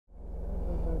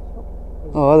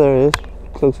Oh, there he is.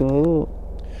 Close enough.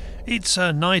 It's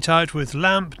a night out with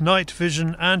lamp, night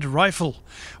vision and rifle.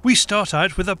 We start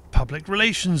out with a public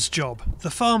relations job. The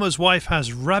farmer's wife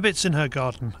has rabbits in her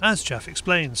garden, as Jaf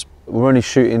explains. We're only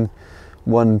shooting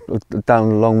one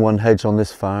down along one hedge on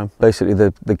this farm. Basically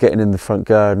they're getting in the front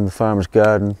garden, the farmer's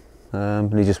garden,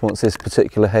 and he just wants this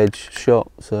particular hedge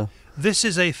shot. So this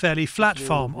is a fairly flat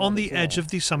farm on the edge of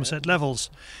the Somerset levels.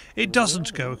 It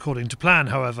doesn't go according to plan,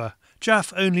 however.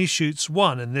 Jaf only shoots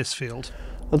one in this field.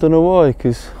 I don't know why,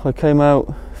 because I came out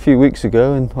a few weeks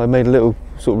ago and I made a little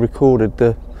sort of recorded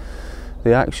the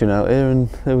action out here, and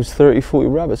there was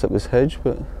 30-40 rabbits up this hedge,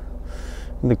 but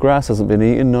the grass hasn't been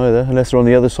eaten either, unless they're on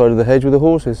the other side of the hedge with the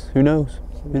horses. Who knows,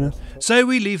 you know? So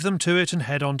we leave them to it and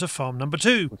head on to farm number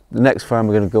 2. The next farm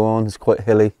we're going to go on is quite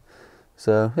hilly,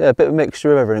 so yeah, a bit of a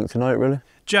mixture of everything tonight really.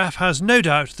 Jaf has no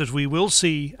doubt that we will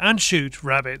see and shoot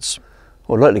rabbits.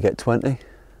 Well, I'd like to get 20.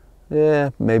 Yeah,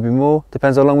 maybe more.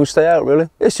 Depends how long we stay out, really.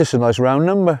 It's just a nice round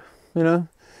number, you know.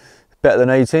 Better than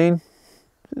 18.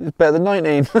 It's better than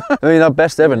 19. I mean, our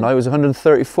best ever night was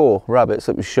 134 rabbits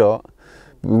that we shot.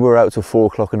 We were out till 4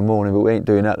 o'clock in the morning, but we ain't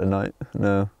doing that tonight.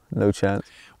 No, no chance.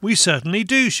 We certainly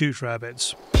do shoot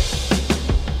rabbits.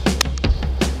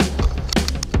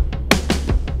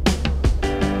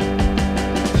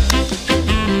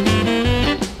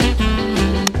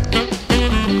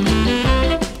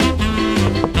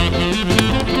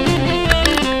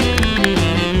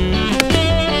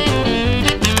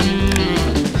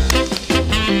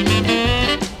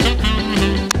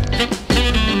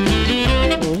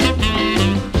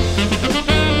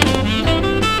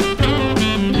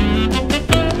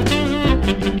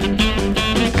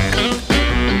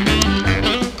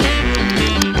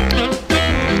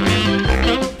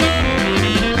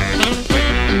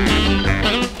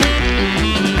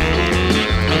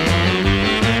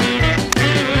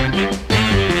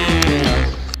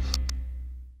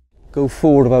 Go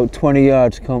forward about 20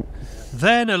 yards, comp.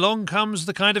 Then along comes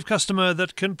the kind of customer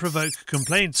that can provoke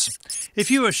complaints.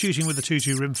 If you are shooting with a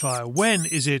 2.2 rimfire, when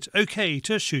is it okay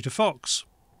to shoot a fox?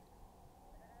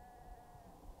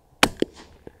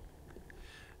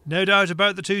 No doubt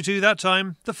about the 2.2 that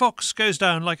time. The fox goes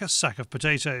down like a sack of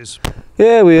potatoes.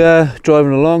 Yeah, we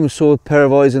driving along and saw a pair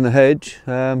of eyes in the hedge,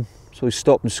 so we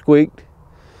stopped and squeaked,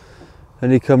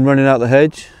 and he come running out the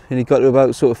hedge, and he got to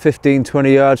about sort of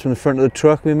 15-20 yards from the front of the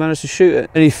truck, and we managed to shoot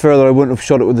it. Any further I wouldn't have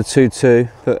shot it with the 2.2,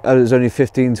 but as it was only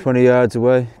 15-20 yards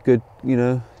away, good, you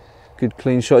know, good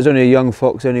clean shot. It's only a young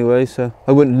fox anyway, so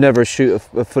I wouldn't never shoot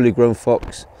a fully grown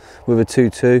fox with a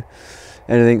 2.2.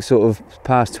 Anything sort of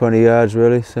past 20 yards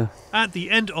really. So at the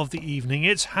end of the evening,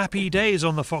 it's happy days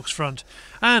on the fox front,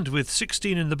 and with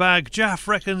 16 in the bag, Jaf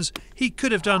reckons he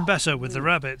could have done better with the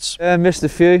rabbits. Missed a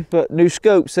few, but new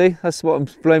scope, see, that's what I'm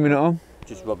blaming it on.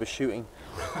 Just rubbish shooting,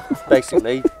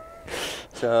 basically.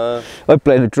 So I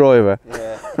blame the driver.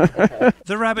 Yeah.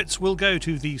 The rabbits will go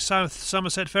to the South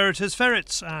Somerset Ferreters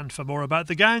Ferrets, and for more about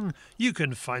the gang, you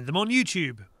can find them on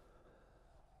YouTube.